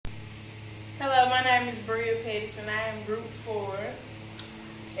my name is Bria Petties and I am group 4.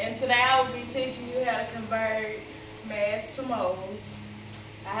 And today I will be teaching you how to convert mass to moles.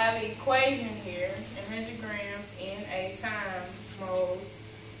 I have an equation here, 100 grams in a times mole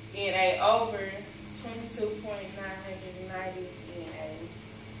in a over 22.990 NA.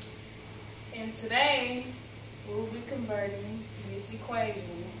 And today we will be converting this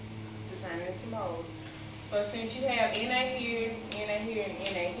equation to turn into moles. But since you have NA here, NA here, and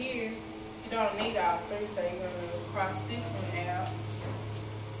NA here, you don't need all three, so you're going to cross this one out.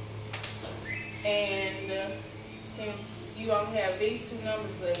 And since you only have these two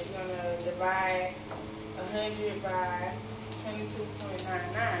numbers left, you're going to divide 100 by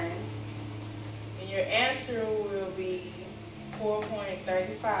 22.99, and your answer will be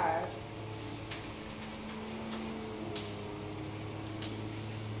 4.35.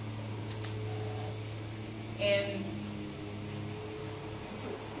 And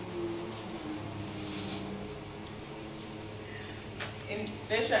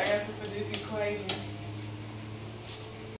that's your answer for this equation.